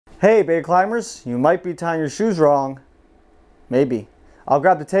Hey, beta climbers, you might be tying your shoes wrong. Maybe. I'll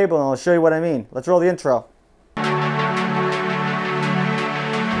grab the table and I'll show you what I mean. Let's roll the intro.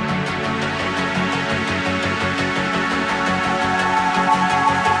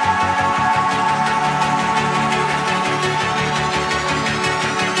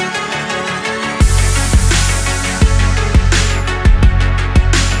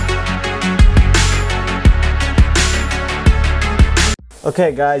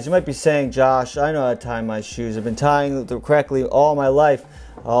 Okay guys, you might be saying, Josh, I know how to tie my shoes. I've been tying them correctly all my life.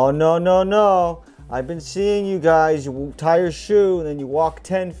 Oh no. I've been seeing you guys, you tie your shoe and then you walk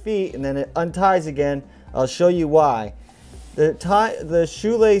 10 feet and then it unties again. I'll show you why. The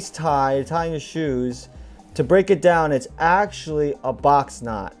shoelace tie, tying your shoes, to break it down, it's actually a box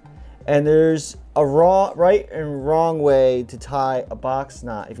knot. And there's a right and wrong way to tie a box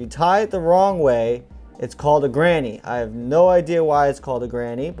knot. If you tie it the wrong way, it's called a granny. I have no idea why it's called a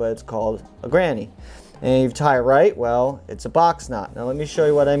granny, but it's called a granny. And if you tie it right, well, it's a box knot. Now let me show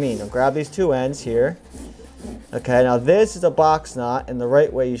you what I mean. Now grab these two ends here. Okay, now this is a box knot, and the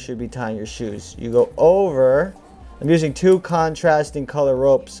right way you should be tying your shoes. You go over. I'm using two contrasting color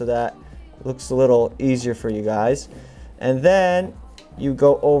ropes so that it looks a little easier for you guys. And then you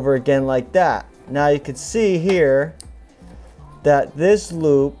go over again like that. Now you can see here that this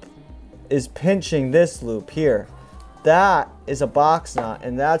loop is pinching this loop here. That is a box knot,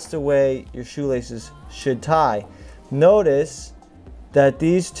 and that's the way your shoelaces should tie. Notice that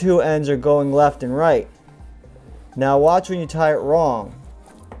these two ends are going left and right. Now watch when you tie it wrong.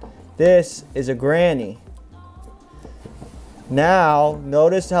 This is a granny. Now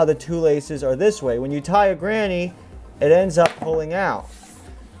notice how the two laces are this way. When you tie a granny, it ends up pulling out.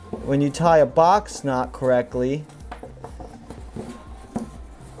 When you tie a box knot correctly,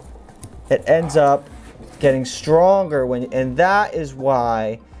 it ends up getting stronger and that is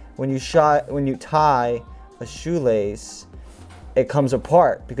why when you tie a shoelace, it comes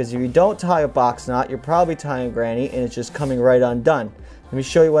apart, because if you don't tie a box knot, you're probably tying a granny and it's just coming right undone. Let me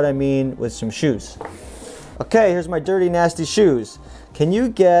show you what I mean with some shoes. Okay, here's my dirty nasty shoes. Can you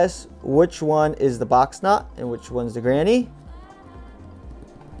guess which one is the box knot and which one's the granny?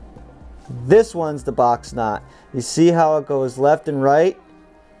 This one's the box knot. You see how it goes left and right?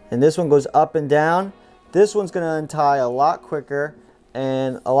 And this one goes up and down. This one's going to untie a lot quicker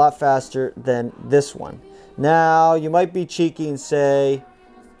and a lot faster than this one. Now, you might be cheeky and say,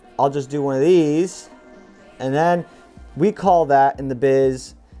 I'll just do one of these. And then we call that in the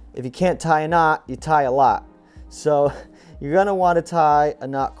biz, if you can't tie a knot, you tie a lot. So you're going to want to tie a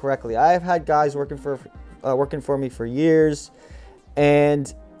knot correctly. I have had guys working for me for years,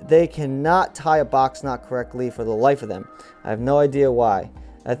 and they cannot tie a box knot correctly for the life of them. I have no idea why.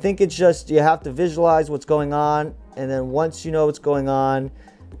 I think it's just you have to visualize what's going on, and then once you know what's going on,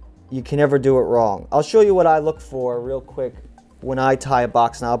 you can never do it wrong. I'll show you what I look for real quick when I tie a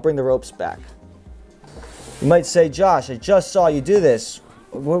box knot. I'll bring the ropes back. You might say, Josh, I just saw you do this.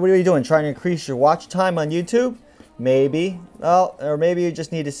 What are you doing? Trying to increase your watch time on YouTube? Maybe. Well, or maybe you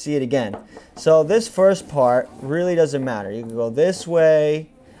just need to see it again. So this first part really doesn't matter. You can go this way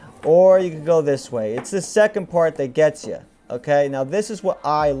or you can go this way. It's the second part that gets you. Okay, now this is what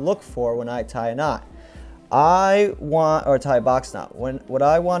I look for when I tie a knot. Or tie a box knot. What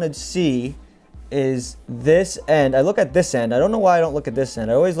I want to see is this end. I look at this end. I don't know why I don't look at this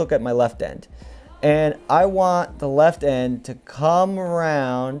end. I always look at my left end. And I want the left end to come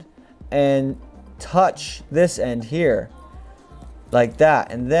around and touch this end here. Like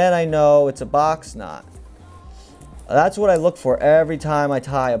that. And then I know it's a box knot. That's what I look for every time I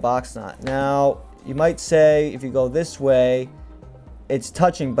tie a box knot. Now, you might say if you go this way, it's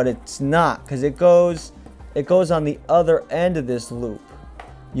touching, but it's not, because it goes on the other end of this loop.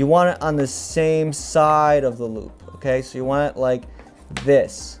 You want it on the same side of the loop, okay? So you want it like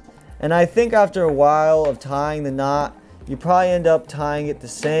this. And I think after a while of tying the knot, you probably end up tying it the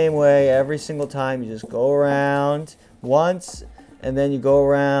same way every single time. You just go around once, and then you go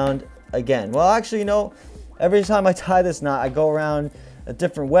around again. Well, actually, you know, every time I tie this knot, I go around a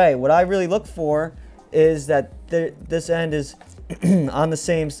different way. What I really look for is that this end is on the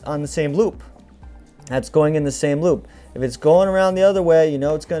same loop. That's going in the same loop. If it's going around the other way, you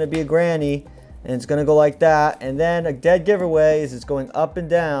know it's going to be a granny, and it's going to go like that. And then a dead giveaway is it's going up and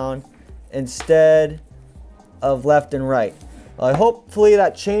down instead of left and right. Hopefully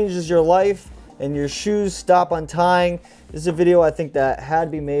that changes your life and your shoes stop untying. This is a video I think that had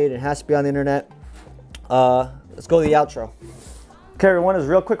to be made and has to be on the internet. Let's go to the outro. Okay, everyone, is a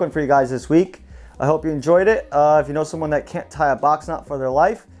real quick one for you guys this week. I hope you enjoyed it. If you know someone that can't tie a box knot for their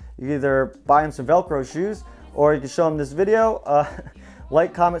life, you either buy them some Velcro shoes or you can show them this video.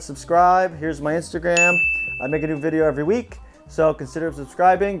 Like, comment, subscribe. Here's my Instagram. I make a new video every week, so consider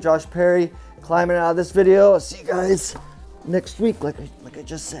subscribing. Josh Perry climbing out of this video. I'll see you guys next week, like I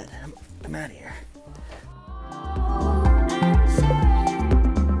just said. I'm out of here.